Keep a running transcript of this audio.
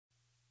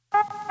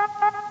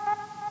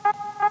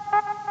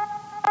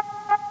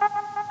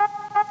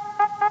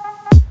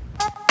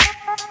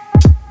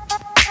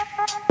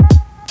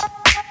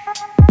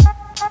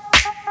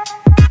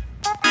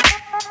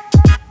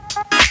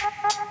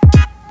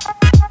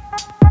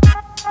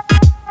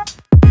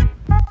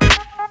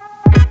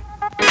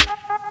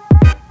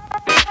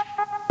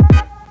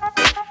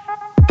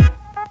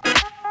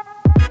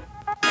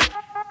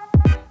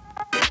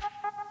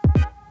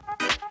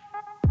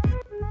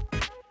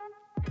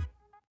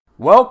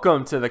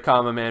Welcome to the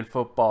Common Man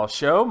Football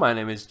Show. My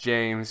name is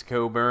James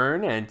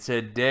Coburn, and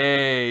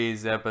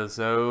today's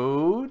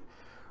episode,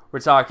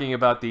 we're talking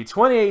about the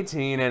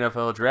 2018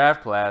 NFL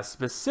Draft Class,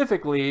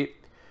 specifically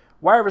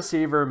wide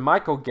receiver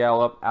Michael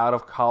Gallup out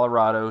of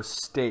Colorado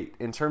State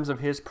in terms of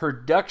his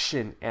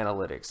production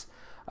analytics.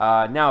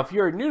 Now, if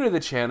you're new to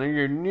the channel,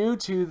 you're new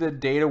to the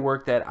data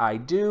work that I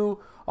do,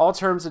 all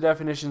terms and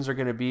definitions are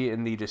going to be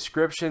in the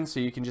description,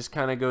 so you can just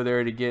kind of go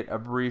there to get a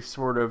brief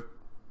sort of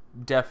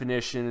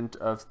definition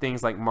of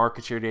things like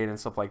market share data and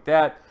stuff like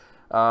that.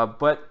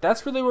 But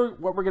that's really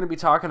what we're going to be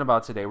talking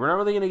about today. We're not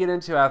really going to get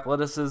into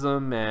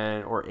athleticism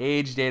or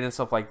age data and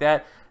stuff like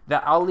that.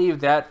 I'll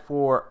leave that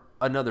for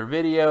another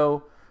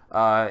video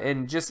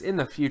and just in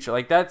the future.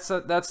 Like that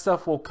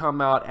stuff will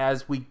come out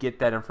as we get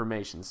that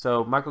information.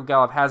 So Michael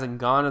Gallup hasn't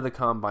gone to the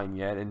combine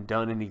yet and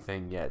done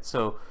anything yet.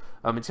 So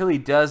until he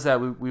does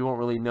that, we won't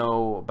really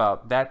know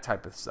about that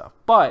type of stuff.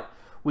 But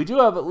we do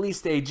have at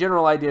least a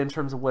general idea in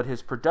terms of what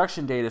his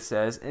production data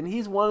says, and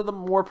he's one of the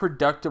more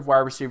productive wide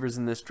receivers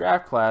in this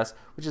draft class,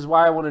 which is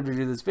why I wanted to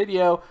do this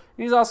video.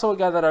 And he's also a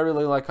guy that I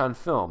really like on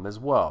film as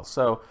well.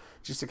 So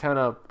just to kind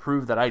of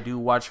prove that I do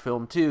watch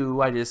film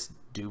too, I just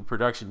do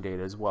production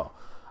data as well.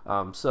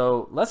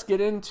 So let's get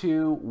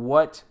into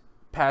what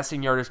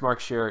passing yardage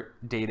market share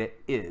data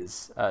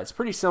is. It's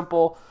pretty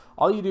simple.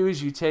 All you do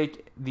is you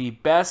take the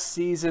best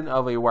season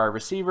of a wide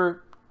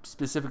receiver,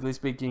 specifically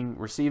speaking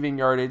receiving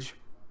yardage,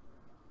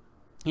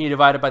 you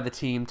divide it by the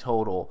team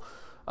total.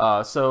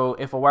 So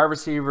if a wide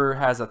receiver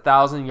has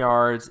 1,000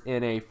 yards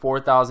in a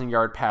 4,000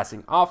 yard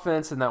passing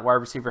offense, and that wide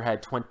receiver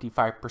had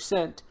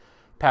 25%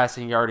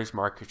 passing yardage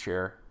market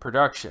share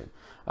production.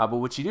 But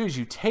what you do is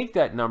you take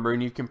that number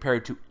and you compare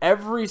it to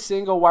every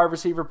single wide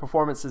receiver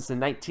performance since the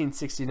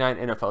 1969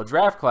 NFL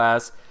draft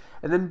class,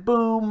 and then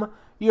boom,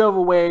 you have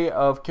a way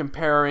of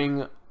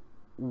comparing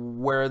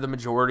where the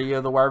majority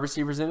of the wide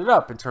receivers ended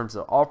up in terms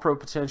of all-pro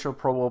potential,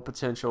 Pro Bowl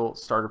potential,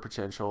 starter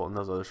potential, and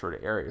those other sort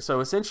of areas. So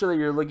essentially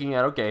you're looking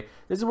at, okay,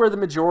 this is where the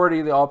majority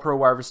of the all-pro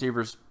wide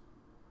receivers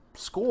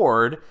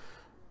scored.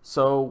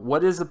 So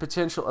what is the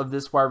potential of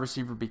this wide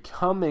receiver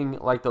becoming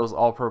like those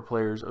all-pro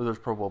players or those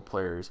Pro Bowl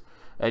players?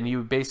 And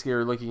you basically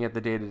are looking at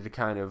the data to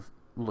kind of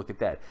look at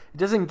that. It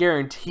doesn't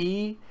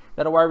guarantee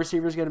that a wide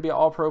receiver is going to be an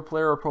all-pro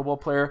player or Pro Bowl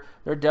player.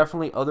 There are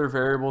definitely other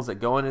variables that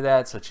go into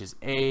that, such as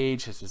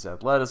age, such as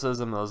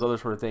athleticism, those other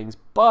sort of things.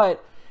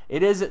 But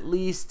it is at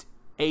least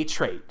a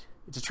trait.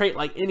 It's a trait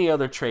like any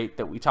other trait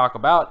that we talk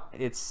about.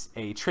 It's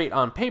a trait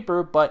on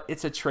paper, but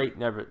it's a trait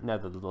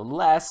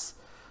nevertheless.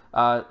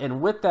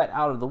 And with that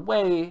out of the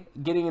way,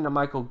 getting into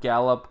Michael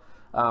Gallup,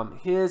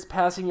 his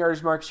passing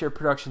yardage market share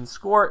production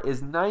score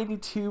is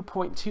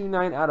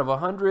 92.29 out of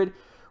 100,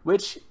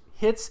 which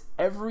hits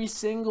every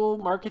single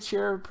market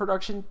share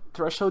production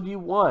threshold you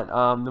want.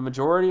 The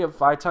majority of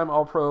 5-time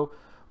All-Pro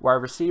wide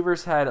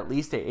receivers had at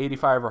least a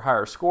 85 or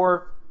higher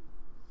score.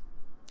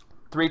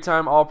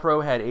 3-time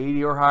All-Pro had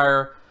 80 or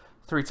higher.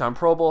 3-time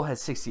Pro Bowl had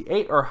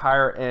 68 or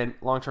higher, and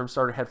long-term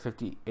starter had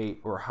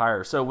 58 or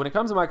higher. So when it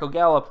comes to Michael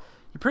Gallup,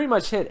 you pretty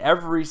much hit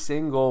every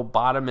single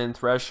bottom-end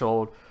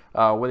threshold,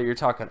 whether you're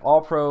talking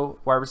All-Pro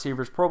wide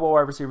receivers, Pro Bowl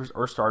wide receivers,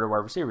 or starter wide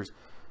receivers.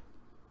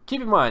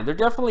 Keep in mind, there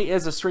definitely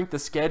is a strength of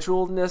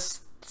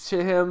scheduledness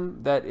to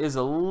him that is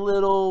a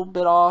little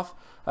bit off,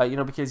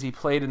 because he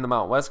played in the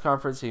Mountain West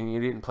Conference and he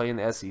didn't play in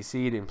the SEC,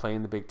 he didn't play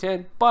in the Big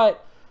Ten,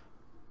 but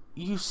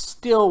you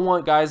still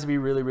want guys to be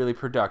really, really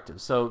productive.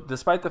 So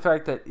despite the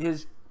fact that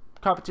his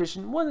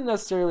competition wasn't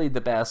necessarily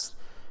the best,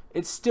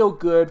 it's still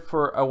good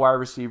for a wide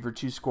receiver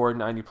to score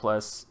 90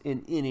 plus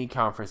in any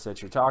conference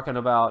that you're talking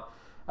about.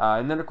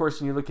 And then, of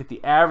course, when you look at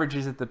the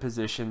averages at the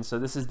position, so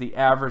this is the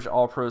average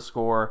All-Pro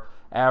score,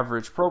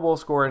 average Pro Bowl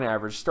score, and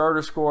average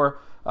starter score.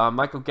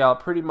 Michael Gallup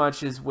pretty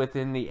much is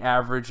within the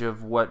average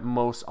of what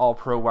most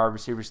All-Pro wide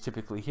receivers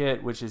typically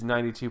hit, which is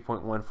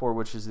 92.14,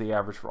 which is the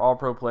average for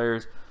All-Pro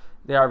players.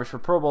 The average for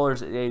Pro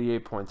Bowlers is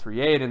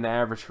 88.38, and the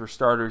average for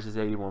starters is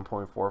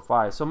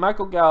 81.45. So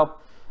Michael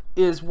Gallup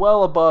is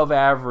well above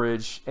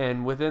average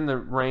and within the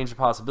range of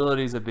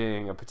possibilities of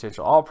being a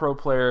potential All-Pro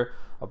player,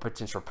 a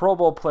potential Pro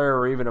Bowl player,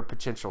 or even a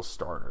potential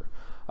starter,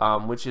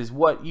 which is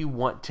what you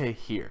want to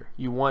hear.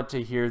 You want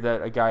to hear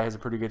that a guy has a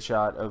pretty good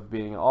shot of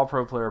being an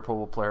All-Pro player, Pro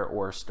Bowl player,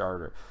 or a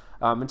starter.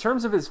 In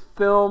terms of his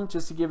film,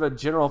 just to give a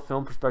general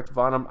film perspective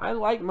on him, I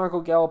like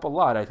Michael Gallup a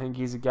lot. I think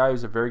he's a guy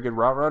who's a very good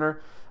route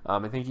runner.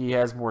 I think he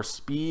has more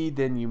speed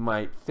than you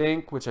might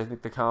think, which I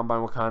think the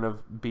combine will kind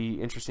of be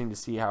interesting to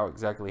see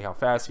exactly how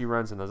fast he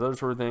runs and those other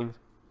sort of things.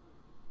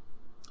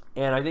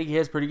 And I think he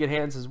has pretty good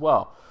hands as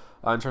well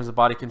in terms of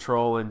body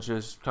control and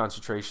just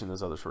concentration,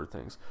 those other sort of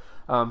things.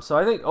 So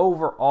I think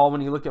overall,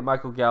 when you look at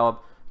Michael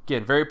Gallup,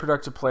 again, very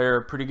productive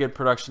player, pretty good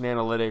production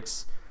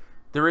analytics.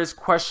 There is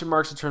question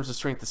marks in terms of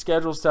strength of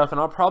schedule stuff,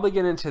 and I'll probably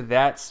get into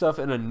that stuff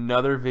in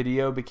another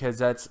video because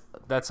that's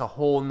a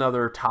whole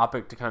nother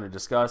topic to kind of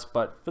discuss.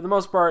 But for the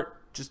most part,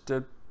 just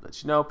to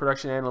let you know,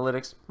 production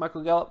analytics,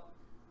 Michael Gallup,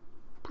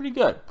 pretty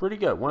good.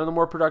 One of the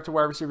more productive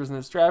wide receivers in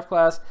this draft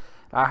class.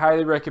 I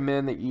highly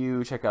recommend that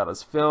you check out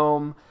his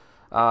film.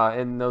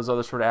 and those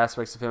other sort of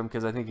aspects of him,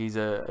 because I think he's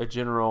in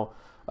general,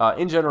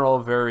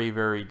 very,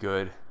 very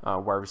good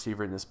wide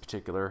receiver in this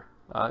particular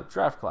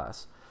draft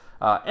class.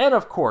 And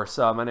of course,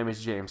 my name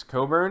is James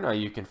Coburn.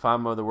 You can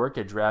find my other work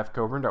at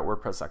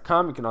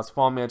draftcoburn.wordpress.com. You can also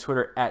follow me on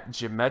Twitter at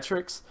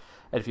Geometrics.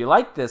 And if you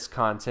like this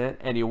content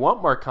and you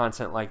want more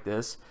content like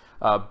this,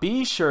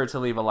 be sure to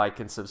leave a like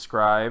and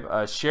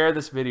subscribe. Share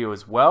this video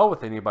as well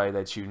with anybody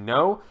that you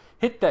know.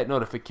 Hit that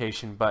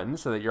notification button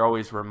so that you're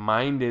always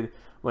reminded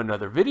when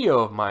another video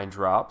of mine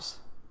drops.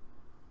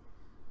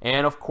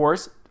 And of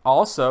course,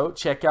 also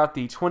check out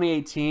the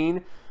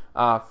 2018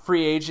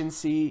 free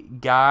agency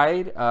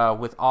guide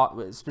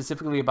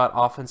specifically about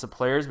offensive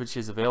players, which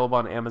is available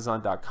on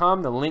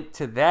Amazon.com. The link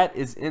to that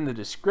is in the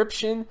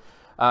description.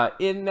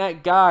 In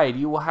that guide,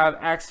 you will have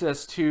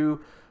access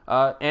to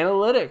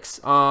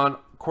analytics on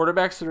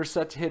quarterbacks that are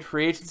set to hit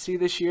free agency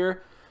this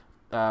year,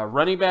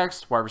 running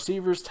backs, wide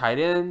receivers, tight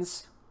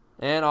ends,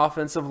 and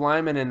offensive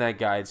linemen in that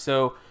guide.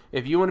 So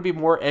if you want to be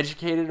more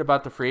educated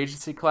about the free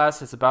agency class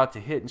that's about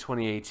to hit in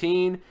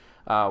 2018,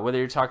 whether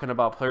you're talking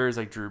about players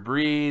like Drew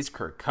Brees,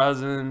 Kirk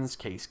Cousins,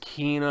 Case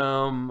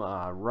Keenum,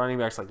 running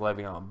backs like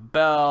Le'Veon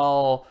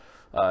Bell,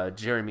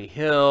 Jeremy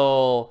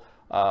Hill,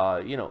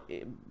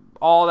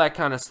 all that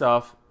kind of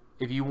stuff.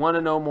 If you want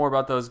to know more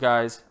about those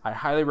guys, I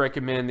highly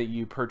recommend that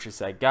you purchase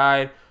that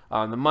guide.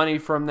 The money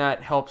from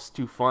that helps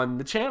to fund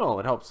the channel.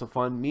 It helps to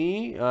fund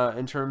me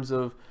in terms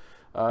of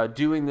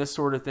doing this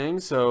sort of thing.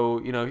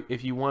 So,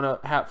 if you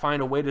want to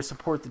find a way to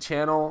support the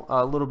channel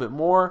a little bit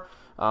more,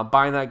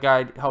 buying that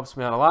guide helps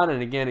me out a lot.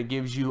 And again, it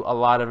gives you a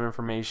lot of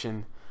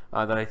information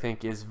that I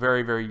think is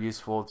very, very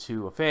useful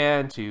to a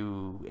fan,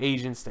 to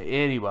agents, to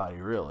anybody,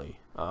 really.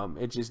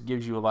 It just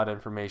gives you a lot of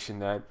information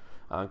that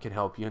can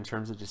help you in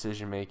terms of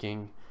decision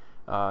making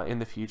in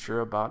the future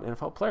about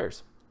NFL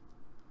players.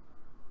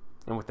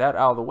 And with that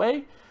out of the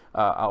way,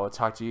 I will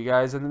talk to you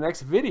guys in the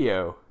next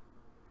video.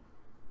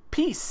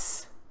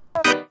 Peace.